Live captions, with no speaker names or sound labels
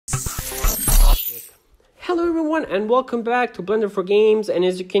Hello everyone and welcome back to Blender for Games, and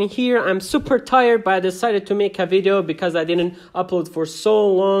as you can hear I'm super tired, but I decided to make a video because I didn't upload for so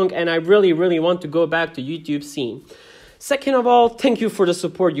long and I really want to go back to YouTube scene. Second of all, thank you for the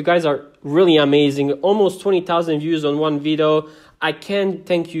support. You guys are really amazing. Almost 20,000 views on one video. I can't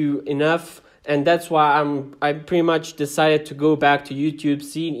thank you enough, and that's why I pretty much decided to go back to YouTube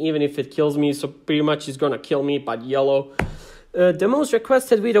scene even if it kills me. So pretty much it's gonna kill me, but yellow. The most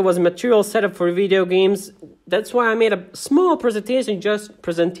requested video was material setup for video games. That's why I made a small presentation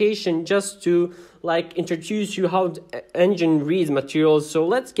just to like introduce you how the engine reads materials. So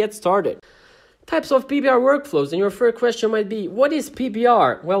let's get started. Types of PBR workflows, and your first question might be, what is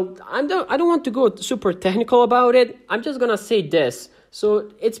PBR? Well, I don't want to go super technical about it. I'm just gonna say this. So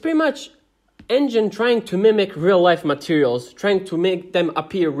it's pretty much engine trying to mimic real life materials, trying to make them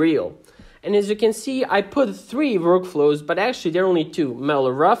appear real. And as you can see, I put 3 workflows, but actually there are only 2,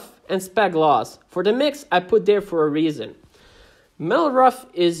 metal rough and spec gloss. For the mix, I put there for a reason. Metal rough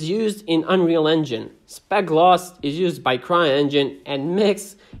is used in Unreal Engine, spec gloss is used by CryEngine, and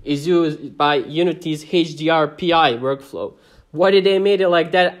mix is used by Unity's HDR-PI workflow. Why did they made it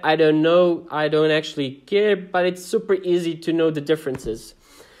like that? I don't know, I don't actually care, but it's super easy to know the differences.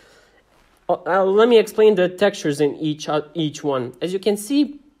 Let me explain the textures in each one. As you can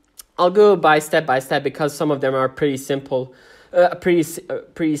see, I'll go by step because some of them are pretty simple,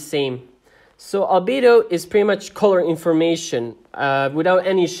 pretty same. So albedo is pretty much color information without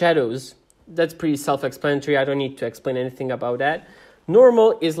any shadows. That's pretty self-explanatory. I don't need to explain anything about that.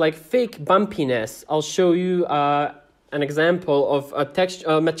 Normal is like fake bumpiness. I'll show you an example of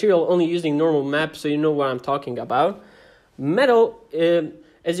a material only using normal map so you know what I'm talking about. Metal,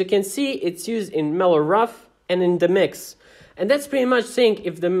 as you can see, it's used in metal rough and in the mix. And that's pretty much saying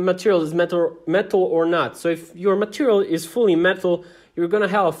if the material is metal or not. So if your material is fully metal, you're going to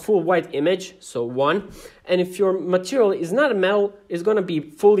have a full white image, so 1. And if your material is not metal, it's going to be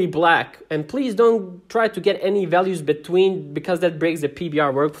fully black. And please don't try to get any values between, because that breaks the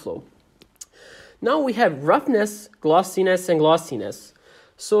PBR workflow. Now we have roughness, glossiness, and glossiness.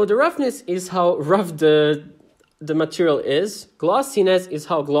 So the roughness is how rough the material is. Glossiness is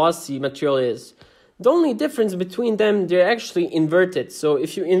how glossy material is. The only difference between them, they're actually inverted. So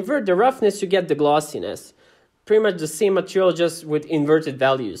if you invert the roughness, you get the glossiness. Pretty much the same material, just with inverted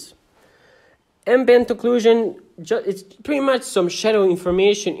values. Ambient occlusion, it's pretty much some shadow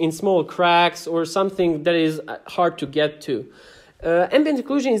information in small cracks or something that is hard to get to. Ambient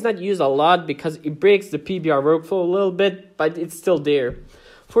occlusion is not used a lot because it breaks the PBR workflow a little bit, but it's still there.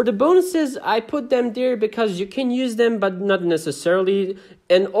 For the bonuses, I put them there because you can use them, but not necessarily.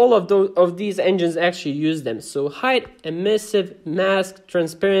 And all of these engines actually use them. So height, emissive, mask,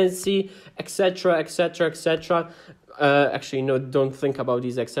 transparency, etc., etc. Actually, no, don't think about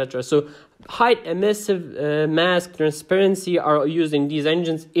these, etc. So height, emissive, mask, transparency are used in these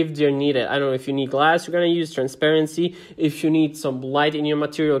engines if they're needed. I don't know, if you need glass, you're going to use transparency. If you need some light in your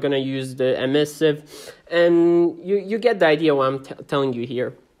material, you're going to use the emissive. And you get the idea what I'm telling you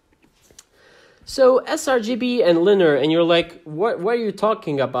here. So SRGB and linear, and you're like, what are you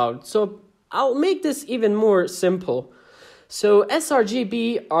talking about? So I'll make this even more simple. So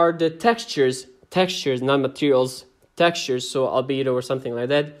SRGB are the textures, not materials, textures, so albedo or something like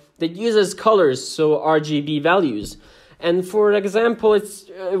that uses colors, so RGB values. And for example,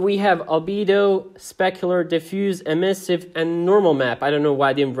 we have albedo, specular, diffuse, emissive, and normal map. I don't know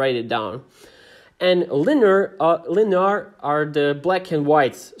why I didn't write it down. And linear are the black and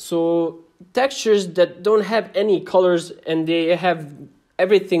whites. So textures that don't have any colors and they have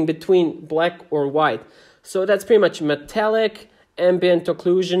everything between black or white. So that's pretty much metallic, ambient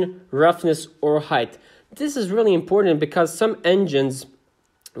occlusion, roughness, or height. This is really important because some engines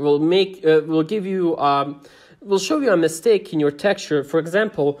will show you a mistake in your texture. For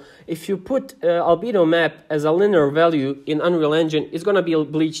example, if you put albedo map as a linear value in Unreal Engine, it's going to be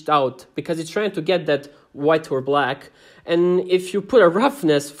bleached out because it's trying to get that white or black. And if you put a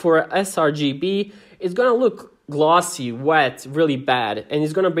roughness for sRGB, it's going to look glossy, wet, really bad, and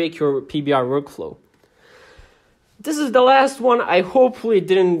it's going to break your PBR workflow. This is the last one. I hopefully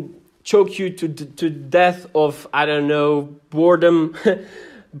didn't choke you to death of, I don't know, boredom.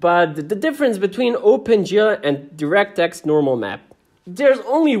 But the difference between OpenGL and DirectX normal map, there's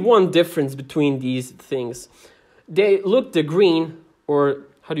only one difference between these things. They look the green, or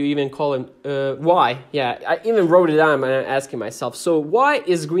how do you even call it? Y. Yeah, I even wrote it down and I'm asking myself. So Y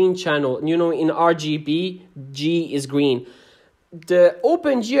is green channel. You know, in RGB, G is green. The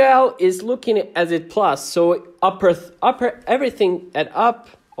OpenGL is looking at it plus. So upper everything at up.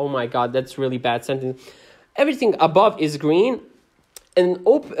 Oh my God, that's really bad sentence. Everything above is green. And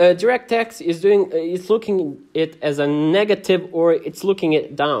DirectX is looking it as a negative, or it's looking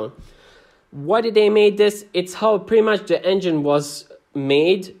it down. Why did they made this? It's how pretty much the engine was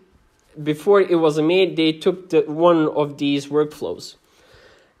made. Before it was made, they took one of these workflows.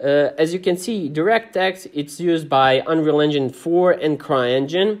 As you can see, DirectX, it's used by Unreal Engine 4 and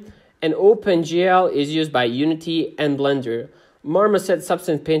CryEngine, and OpenGL is used by Unity and Blender. Marmoset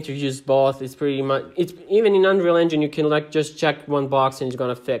Substance Painter use both. It's pretty much, it's even in Unreal Engine you can like just check one box and it's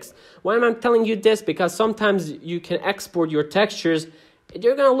gonna fix. Why am I telling you this? Because sometimes you can export your textures,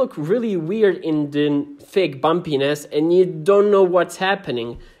 they're gonna look really weird in the fake bumpiness and you don't know what's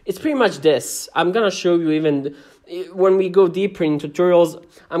happening. It's pretty much this. I'm gonna show you even when we go deeper in tutorials,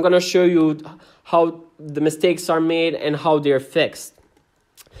 I'm gonna show you how the mistakes are made and how they're fixed.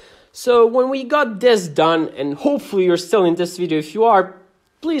 So when we got this done, and hopefully you're still in this video, if you are,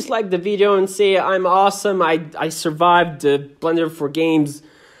 please like the video and say I'm awesome, I survived the Blender for Games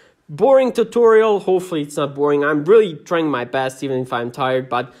boring tutorial. Hopefully it's not boring, I'm really trying my best even if I'm tired.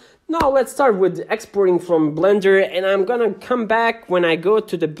 But now let's start with exporting from Blender, and I'm gonna come back when I go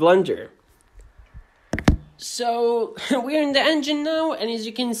to the Blender. So we're in the engine now, and as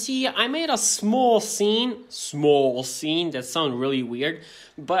you can see, I made a small scene, that sounds really weird,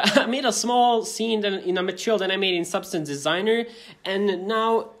 but I made a small scene in a material that I made in Substance Designer. And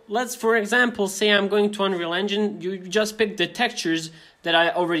now let's, for example, say I'm going to Unreal Engine. You just pick the textures that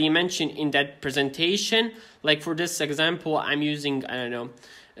I already mentioned in that presentation. Like for this example, I'm using, I don't know,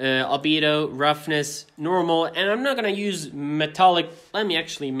 albedo, roughness, normal, and I'm not gonna use metallic. Let me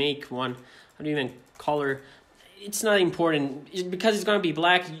actually make one. How do you even color? It's not important because it's gonna be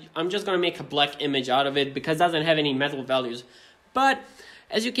black. I'm just gonna make a black image out of it because it doesn't have any metal values. But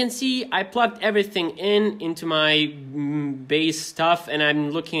as you can see, I plugged everything into my base stuff, and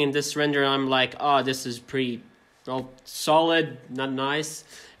I'm looking in this render. I'm like, oh, this is pretty solid, not nice,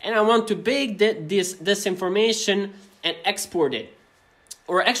 and I want to bake this information and export it,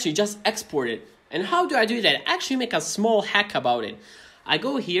 or actually just export it. And how do I do that? Actually make a small hack about it. I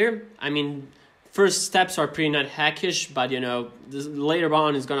go here, I mean, first steps are pretty not hackish, but you know, later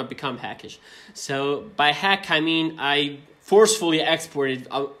on is gonna become hackish. So by hack, I mean I forcefully exported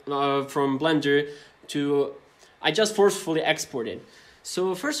from Blender to, I just forcefully exported.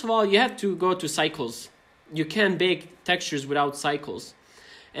 So first of all, you have to go to cycles. You can't bake textures without cycles.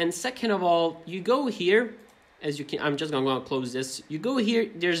 And second of all, you go here, as you can, I'm just gonna close this. You go here,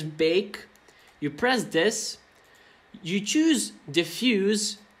 there's bake, you press this, you choose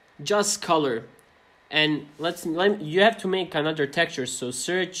diffuse, just color. And you have to make another texture. So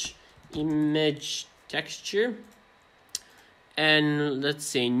search image texture, and let's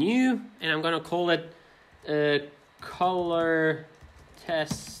say new, and I'm gonna call it color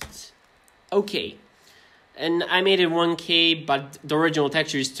test. Okay. And I made it 1K, but the original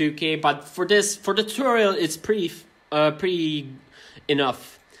texture is 2K. But for the tutorial, it's pretty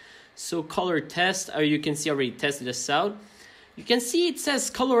enough. So color test, you can see I already tested this out. You can see it says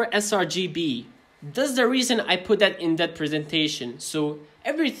color SRGB. That's the reason I put that in that presentation. So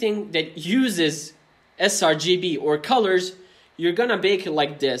everything that uses SRGB or colors, you're gonna bake it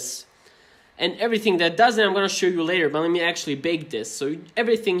like this. And everything that doesn't, I'm gonna show you later, but let me actually bake this. So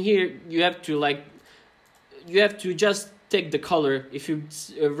everything here, you have to just take the color. If you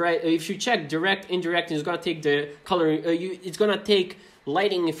check direct, indirect, it's gonna take the color. It's gonna take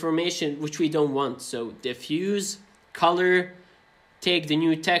lighting information, which we don't want. So diffuse, color, take the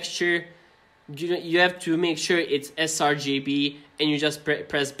new texture. You have to make sure it's sRGB, and you just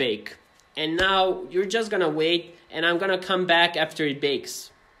press bake. And now you're just gonna wait, and I'm gonna come back after it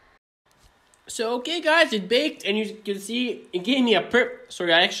bakes. So okay guys, it baked, and you can see it gave me a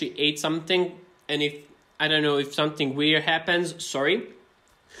sorry, I actually ate something, and I don't know if something weird happens, sorry.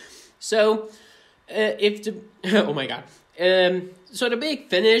 So oh my god. So the bake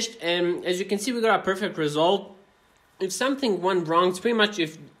finished, and as you can see, we got a perfect result. If something went wrong, it's pretty much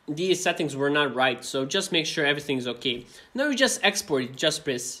if these settings were not right. So just make sure everything's okay. Now you just export it. Just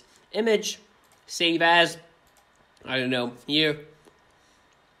press image, save as, I don't know, here,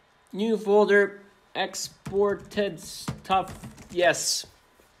 new folder, exported stuff, yes,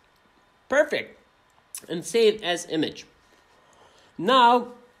 perfect, and save as image. Now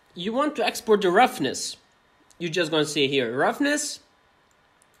you want to export the roughness. You're just gonna say here roughness,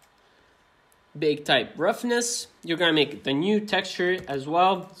 big type roughness. You're gonna make the new texture as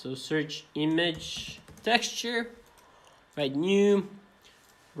well. So search image texture, write new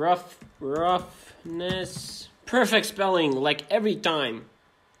roughness, perfect spelling like every time.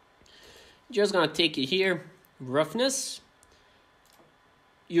 Just gonna take it here, roughness.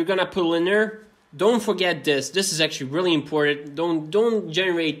 You're gonna put linear, don't forget this. This is actually really important. Don't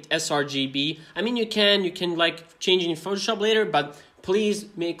generate sRGB. I mean, you can like change it in Photoshop later, but please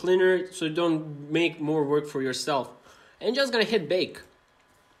make linear so don't make more work for yourself. And just gonna hit bake.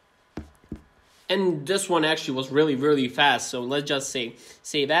 And this one actually was really fast. So let's just say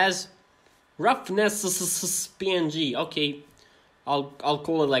save as roughness PNG. Okay, I'll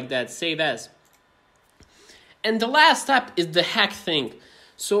call it like that. Save as. And the last step is the hack thing.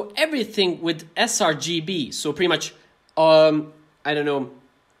 So everything with sRGB. So pretty much, I don't know,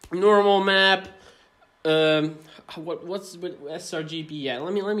 normal map. What's with sRGB? Yeah,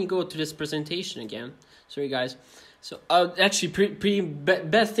 let me go to this presentation again. Sorry guys. So actually,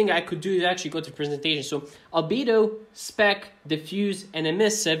 best thing I could do is actually go to presentation. So albedo, spec, diffuse, and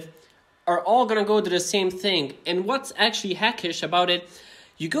emissive are all gonna go to the same thing. And what's actually hackish about it?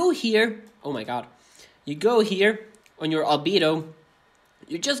 You go here. Oh my god. You go here on your albedo.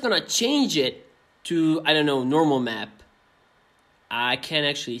 You're just gonna change it to, I don't know, normal map. I can't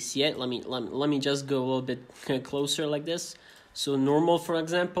actually see it. Let me just go a little bit closer like this. So normal, for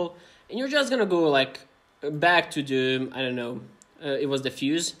example, and you're just gonna go like back to the, I don't know, it was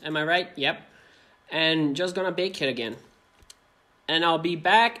diffuse, am I right? Yep. And just gonna bake it again. And I'll be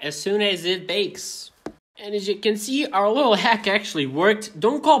back as soon as it bakes. And as you can see, our little hack actually worked.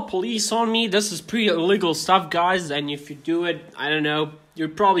 Don't call police on me. This is pretty illegal stuff, guys. And if you do it, I don't know, you're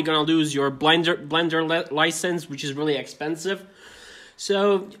probably gonna lose your Blender license, which is really expensive.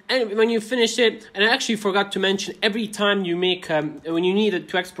 So, and when you finish it, and I actually forgot to mention, every time you make, when you need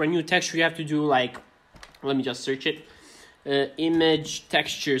to export a new texture, you have to do like, let me just search it, image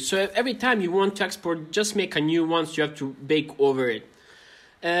texture. So every time you want to export, just make a new one, so you have to bake over it.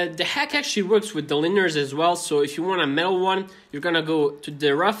 The hack actually works with the linears as well. So if you want a metal one, you're gonna go to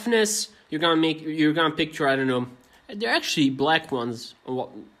the roughness. You're gonna picture, I don't know. They're actually black ones.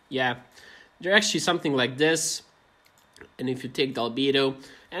 Well, yeah, they're actually something like this. And if you take the albedo,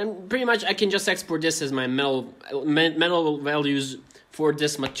 and pretty much I can just export this as my metal values for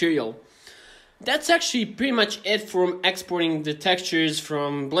this material. That's actually pretty much it from exporting the textures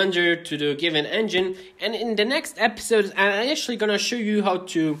from Blender to the given engine. And in the next episode, I'm actually gonna show you how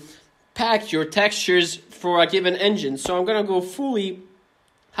to pack your textures for a given engine. So I'm gonna go fully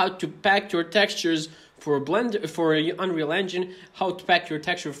how to pack your textures for Blender, for Unreal Engine, how to pack your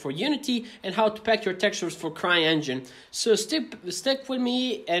texture for Unity, and how to pack your textures for CryEngine. So stick with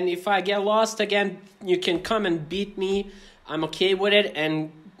me, and if I get lost again, you can come and beat me. I'm okay with it,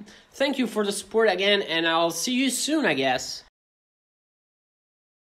 and thank you for the support again, and I'll see you soon, I guess.